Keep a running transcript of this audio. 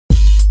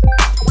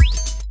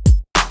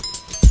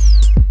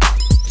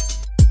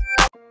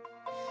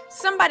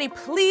Somebody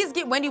please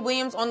get Wendy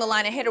Williams on the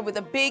line and hit her with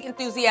a big,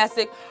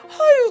 enthusiastic,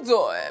 "How you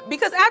doing?"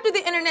 Because after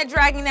the internet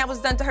dragging that was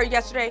done to her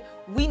yesterday,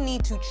 we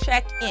need to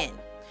check in.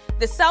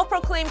 The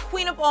self-proclaimed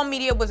queen of all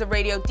media was a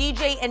radio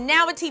DJ and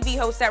now a TV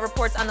host that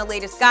reports on the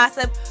latest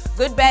gossip,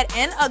 good, bad,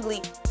 and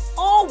ugly,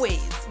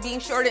 always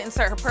being sure to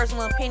insert her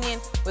personal opinion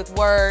with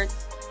words,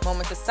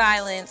 moments of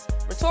silence,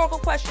 rhetorical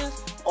questions,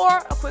 or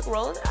a quick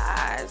roll of the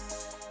eyes.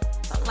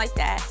 Something like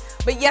that.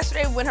 But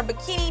yesterday, when her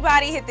bikini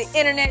body hit the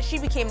internet, she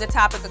became the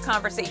topic of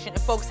conversation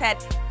and folks had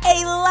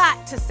a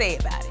lot to say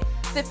about it.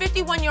 The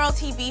 51-year-old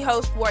TV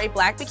host wore a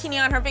black bikini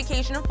on her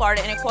vacation in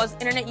Florida, and it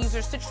caused internet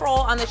users to troll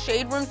on the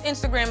Shade Room's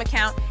Instagram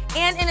account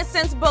and, in a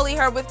sense, bully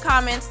her with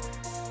comments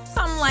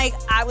something like,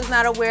 "I was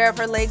not aware of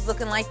her legs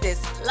looking like this,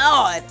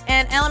 Lord,"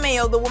 and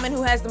LMAO, the woman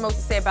who has the most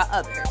to say about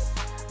others.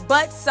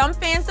 But some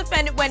fans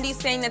defended Wendy,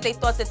 saying that they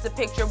thought that the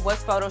picture was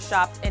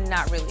photoshopped and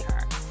not really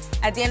her.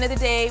 At the end of the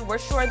day, we're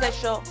sure that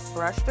she'll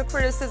brush the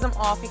criticism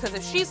off, because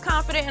if she's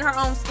confident in her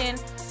own skin,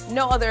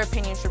 no other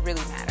opinion should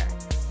really matter.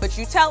 But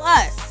you tell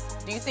us,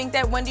 do you think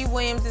that Wendy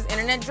Williams'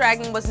 internet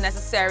dragging was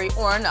necessary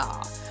or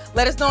not?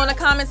 Let us know in the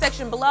comment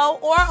section below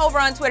or over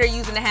on Twitter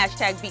using the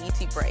hashtag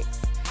BETBreaks.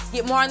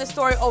 Get more on the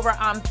story over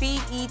on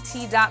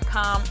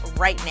BET.com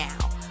right now.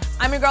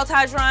 I'm your girl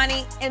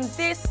Tajrani, and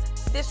this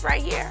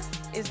right here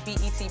is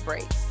BET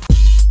Breaks.